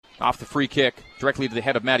Off the free kick, directly to the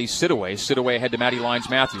head of Maddie Sidaway. Sidaway ahead to Maddie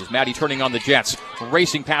Lyons-Matthews. Maddie turning on the Jets,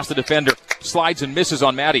 racing past the defender. Slides and misses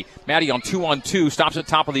on Maddie. Maddie on 2-on-2, stops at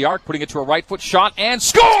top of the arc, putting it to a right foot shot, and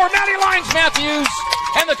score! Maddie Lyons-Matthews!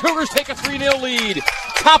 And the Cougars take a 3-0 lead.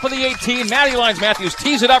 Top of the 18, Maddie Lyons-Matthews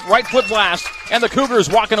tees it up, right foot blast, and the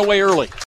Cougars walking away early.